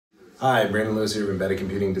Hi, Brandon Lewis here of Embedded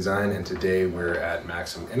Computing Design, and today we're at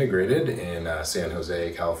Maxim Integrated in San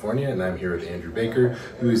Jose, California, and I'm here with Andrew Baker,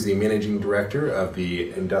 who is the Managing Director of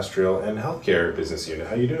the Industrial and Healthcare Business Unit.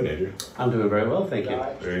 How are you doing, Andrew? I'm doing very well, thank you.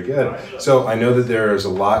 Very good. So I know that there's a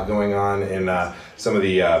lot going on in some of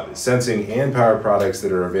the sensing and power products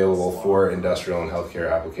that are available for industrial and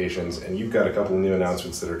healthcare applications, and you've got a couple of new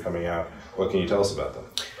announcements that are coming out. What can you tell us about them?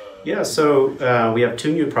 Yeah, so we have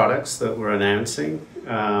two new products that we're announcing.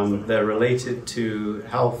 They're related to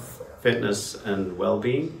health, fitness, and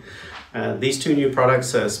well-being. These two new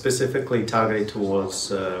products are specifically targeted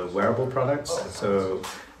towards wearable products. So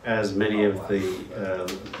as many of the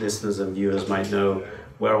listeners and viewers might know,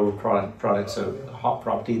 wearable products are a hot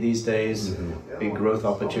property these days, big growth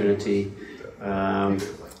opportunity.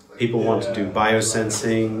 People want to do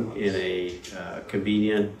biosensing in a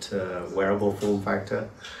convenient wearable form factor.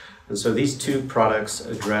 And so these two products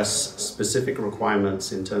address specific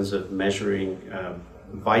requirements in terms of measuring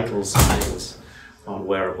vital signs on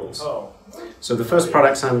wearables. So the first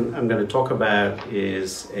products I'm going to talk about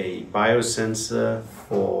is a biosensor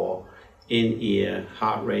for in-ear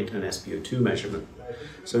heart rate and SpO2 measurement.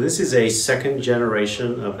 So this is a second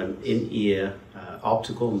generation of an in-ear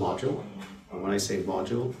optical module. And when I say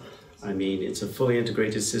module, I mean it's a fully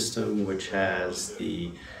integrated system which has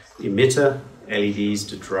the emitter LEDs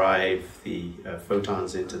to drive the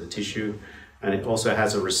photons into the tissue, and it also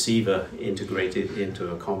has a receiver integrated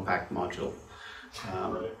into a compact module.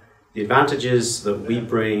 The advantages that we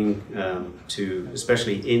bring to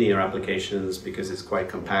especially in-ear applications, because it's quite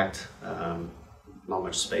compact, not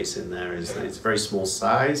much space in there, is that it's very small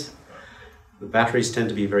size. The batteries tend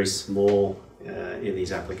to be very small in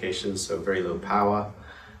these applications, so very low power,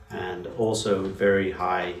 and also very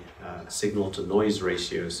high signal to noise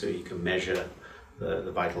ratio, so you can measure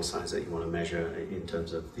the vital signs that you want to measure in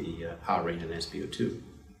terms of the heart rate and SpO2.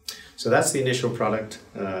 So that's the initial product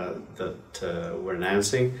that we're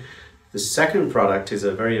announcing. The second product is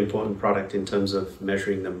a very important product in terms of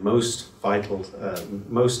measuring the most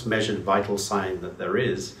measured vital sign that there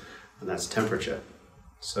is, and that's temperature.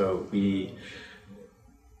 So we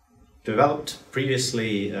developed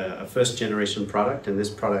previously a first generation product, and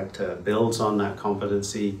this product builds on that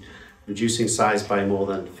competency, reducing size by more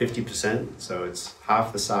than 50%, so it's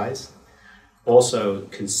half the size. Also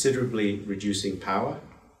considerably reducing power,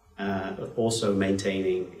 but also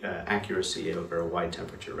maintaining accuracy over a wide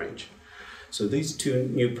temperature range. So these two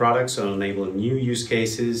new products will enable new use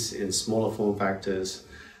cases in smaller form factors,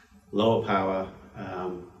 lower power,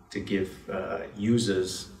 to give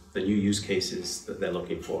users the new use cases that they're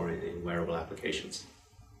looking for in wearable applications.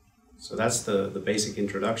 So that's the basic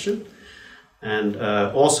introduction. And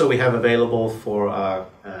also we have available for our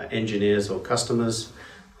engineers or customers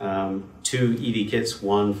 2 EV kits,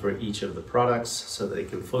 one for each of the products, so that they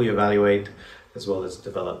can fully evaluate as well as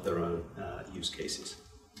develop their own use cases.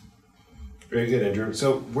 Very good, Andrew.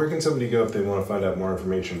 So where can somebody go if they want to find out more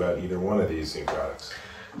information about either one of these new products?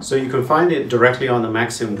 So you can find it directly on the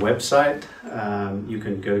Maxim website. You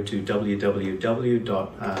can go to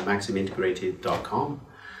www.maximintegrated.com.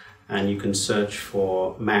 and you can search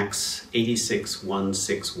for Max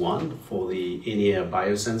 86161 for the in-ear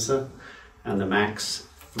biosensor and the Max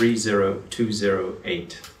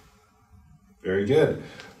 30208. Very good.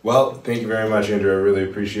 Well, thank you very much, Andrew. I really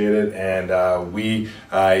appreciate it. And we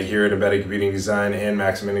here at Embedded Computing Design and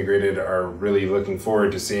Maxim Integrated are really looking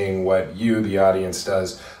forward to seeing what you, the audience,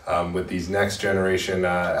 does with these next generation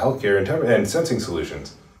healthcare and sensing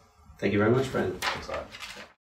solutions. Thank you very much, Brandon. Thanks a lot.